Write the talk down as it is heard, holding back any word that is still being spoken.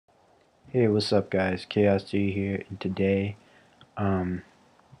Hey, what's up guys? Chaos G here, and today, um,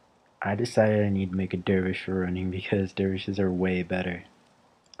 I decided I need to make a dervish for running because dervishes are way better.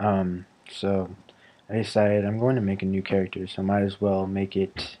 So I decided I'm going to make a new character, so I might as well make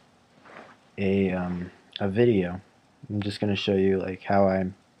it a video. I'm just going to show you like how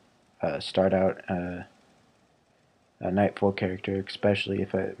I start out a Nightfall character, especially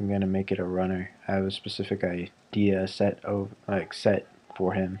if I'm going to make it a runner. I have a specific idea set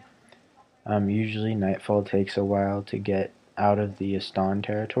for him. Usually Nightfall takes a while to get out of the Aston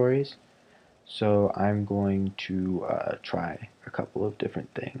territories, so I'm going to try a couple of different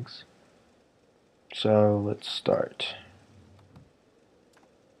things. So let's start.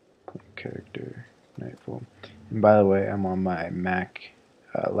 Character, Nightfall. And by the way, I'm on my Mac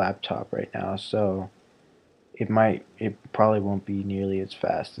laptop right now, so it probably won't be nearly as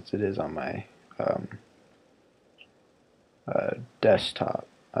fast as it is on my um, desktop.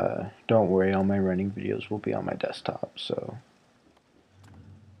 Don't worry, all my running videos will be on my desktop, so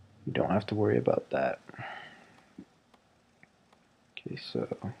you don't have to worry about that. Okay, so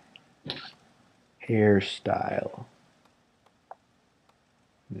hairstyle.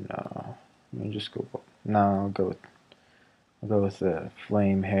 No, let me just go. No, I'll go with the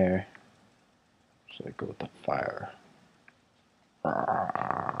flame hair. So I go with the fire.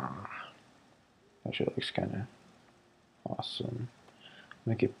 Actually, it looks kind of awesome.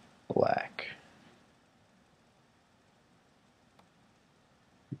 Make it black.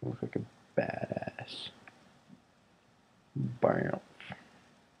 Look like a badass. Bam.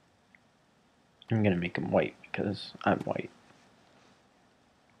 I'm gonna make him white because I'm white.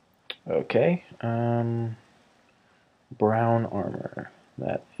 Okay. Brown armor.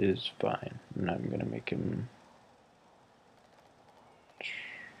 That is fine. And I'm gonna make him.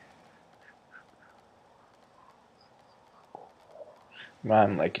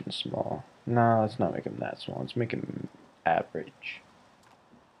 I'm liking small. No, let's not make him that small. Let's make him average.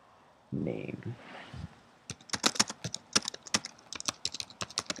 Name.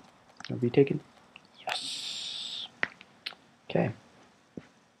 Will be taken. Yes. Okay.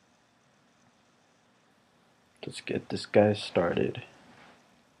 Let's get this guy started.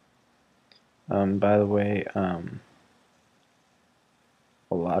 By the way, a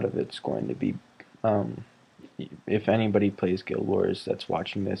lot of it's going to be, if anybody plays Guild Wars that's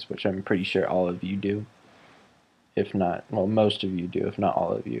watching this, which I'm pretty sure all of you do, if not, well, most of you do, if not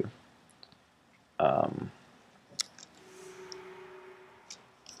all of you, a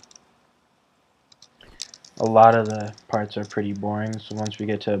lot of the parts are pretty boring, so once we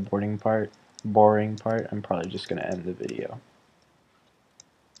get to a boring part, I'm probably just going to end the video.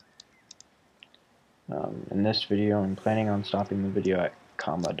 In this video, I'm planning on stopping the video at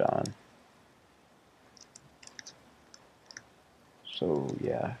Kamadan. So,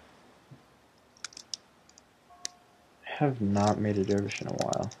 yeah. I have not made a dervish in a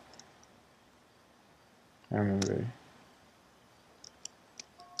while. I remember.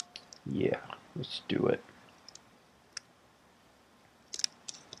 Yeah, let's do it.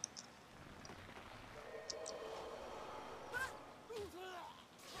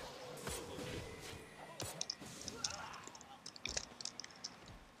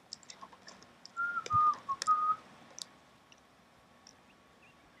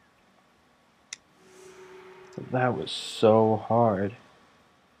 That was so hard.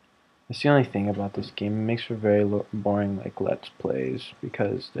 That's the only thing about this game. It makes for very boring like let's plays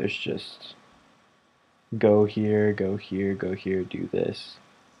because there's just go here, go here, go here, do this.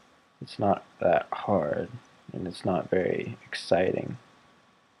 It's not that hard and it's not very exciting.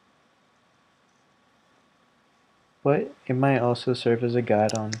 But it might also serve as a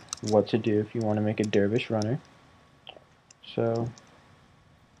guide on what to do if you want to make a dervish runner. So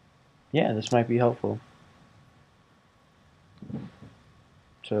yeah, this might be helpful.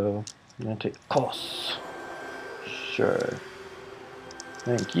 So I'm gonna take costs. Sure.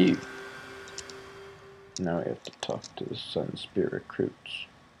 Thank you. Now we have to talk to the Sun Spear recruits.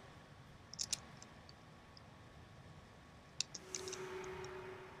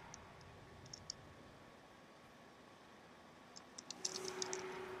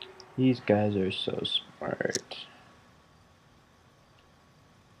 These guys are so smart.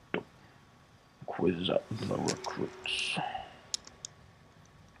 Quiz up the recruits.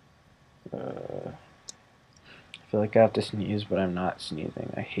 I feel like I have to sneeze, but I'm not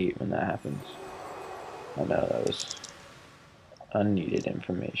sneezing. I hate when that happens. I know that was unneeded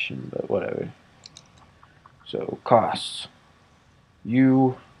information, but whatever. So, costs.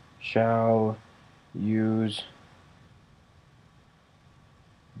 You shall use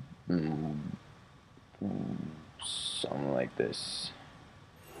something like this.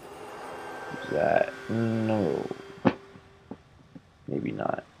 that? No. Maybe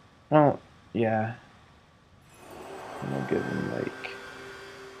not. Oh, yeah. I'm gonna give him like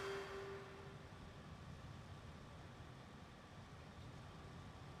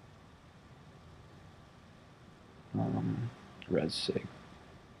res sig.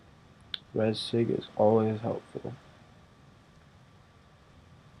 Res sig is always helpful.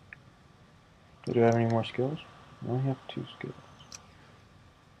 Do I have any more skills? I only have 2 skills.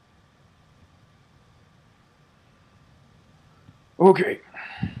 Okay,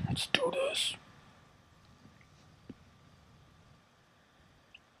 let's do this.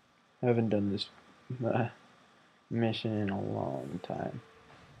 I haven't done this mission in a long time.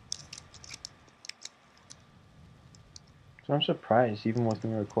 So I'm surprised, even with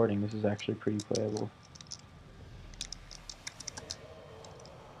me recording, this is actually pretty playable.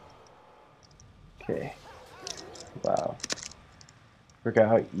 Okay. Wow. Forgot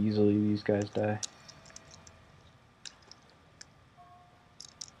how easily these guys die.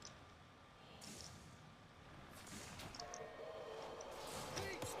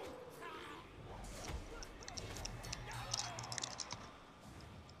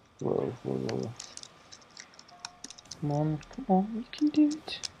 Whoa, whoa, whoa. Come on, you can do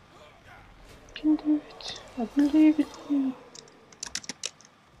it. You can do it. I believe in you.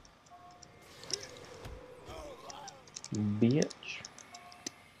 Bitch.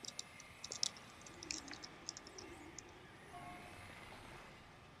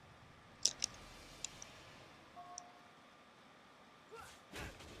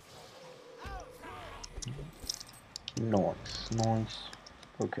 Nice, nice.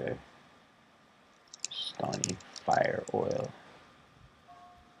 Okay. Stony fire oil.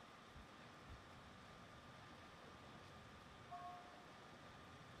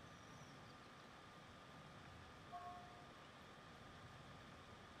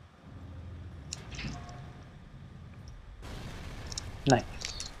 Nice.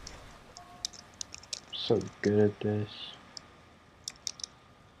 So good at this.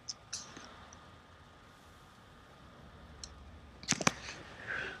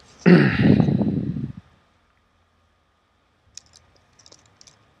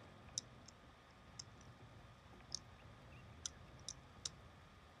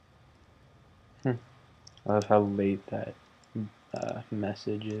 I love how late that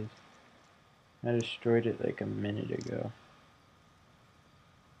message is. I destroyed it like a minute ago.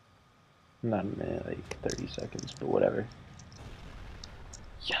 Not a minute, like 30 seconds, but whatever.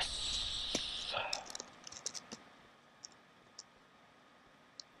 Yes!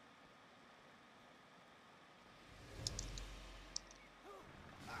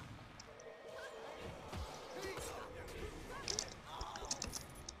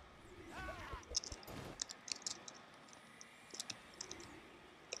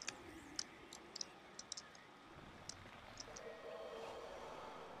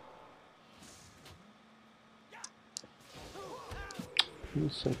 Wait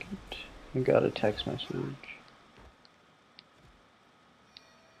a second. I got a text message.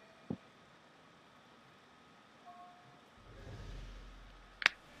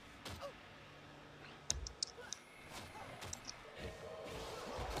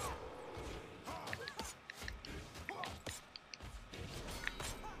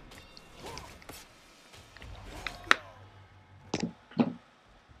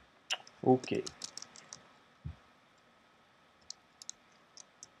 Okay.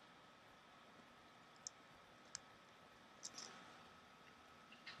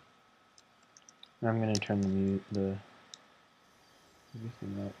 I'm gonna turn the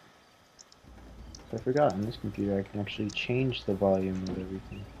everything up. I forgot on this computer I can actually change the volume of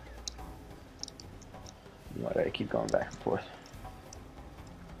everything. Why do I keep going back and forth?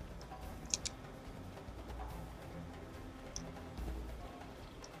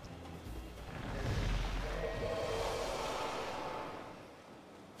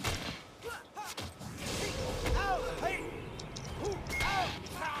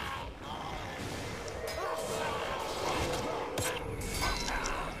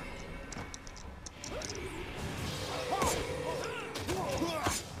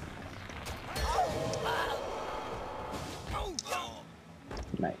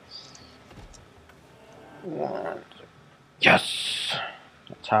 Nice. Yes!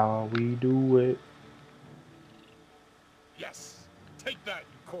 That's how we do it. Yes. Take that,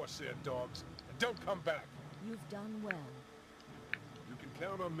 you Corsair dogs. And don't come back. You've done well. You can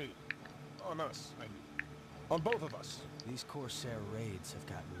count on me. On us, I mean. On both of us. These Corsair raids have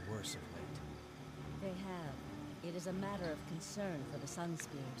gotten worse of late. They have. It is a matter of concern for the Sun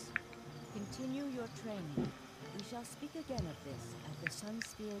Spears. Continue your training. We shall speak again of this at the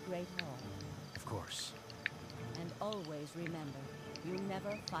Sunsphere Great Hall. Of course. And always remember, you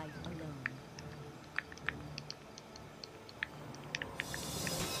never fight alone.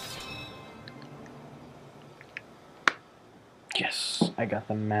 Yes, I got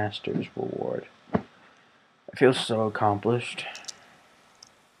the Master's Reward. I feel so accomplished.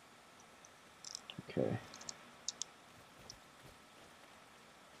 Okay.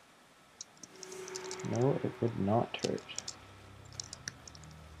 No, it would not hurt.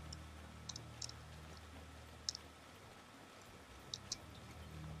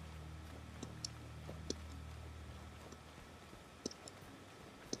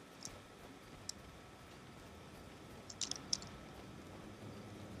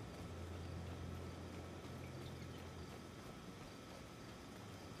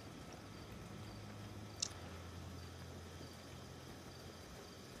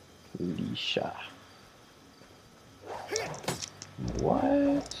 Lisha.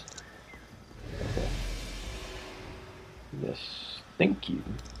 What? Okay. Yes, thank you.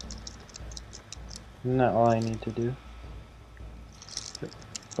 Isn't that all I need to do?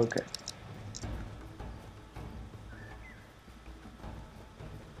 Okay.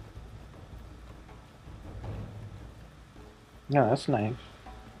 Yeah, that's nice.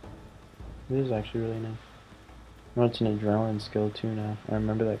 It is actually really nice. Oh, it's an adrenaline skill too now. I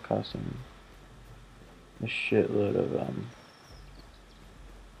remember that costing a shitload of,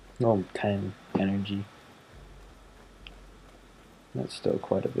 well, 10 energy. That's still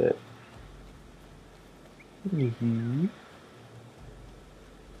quite a bit.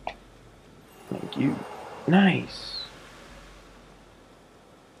 Thank you. Nice!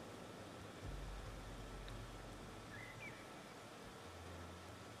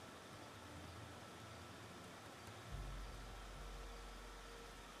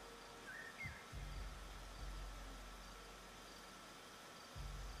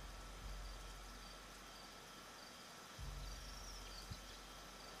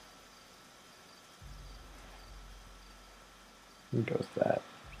 Here goes that.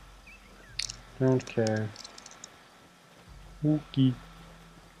 Don't care. Okay.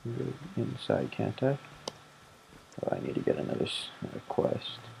 Go inside, can't I? Oh, I need to get another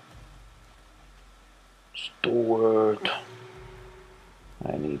quest. Steward.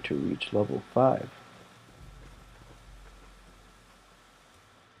 I need to reach level 5.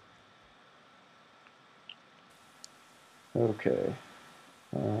 Okay.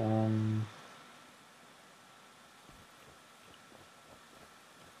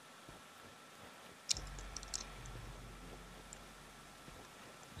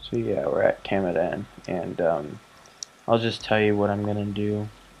 So yeah, we're at Kamadan, and I'll just tell you what I'm gonna do.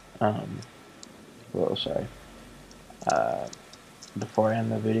 Well, sorry. Before I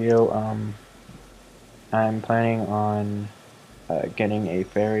end the video, I'm planning on getting a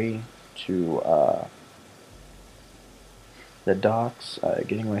ferry to the docks,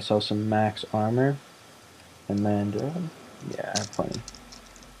 getting myself some max armor, and then, yeah, I have plenty.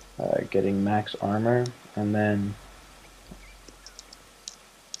 Getting max armor, and then,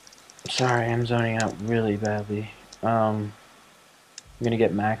 sorry, I'm zoning out really badly. I'm gonna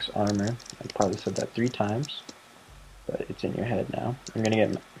get max armor. I probably said that 3 times, but it's in your head now.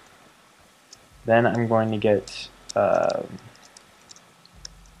 Then I'm going to get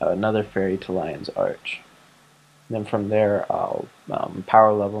another ferry to Lion's Arch. Then from there, I'll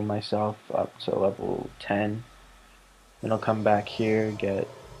power level myself up to level 10. Then I'll come back here,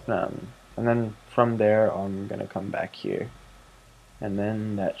 and then from there, I'm gonna come back here, and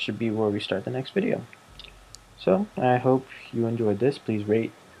then that should be where we start the next video. So I hope you enjoyed this. Please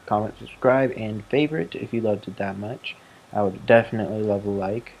rate, comment, subscribe, and favorite if you loved it that much. I would definitely love a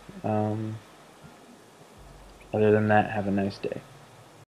like. Other than that, have a nice day.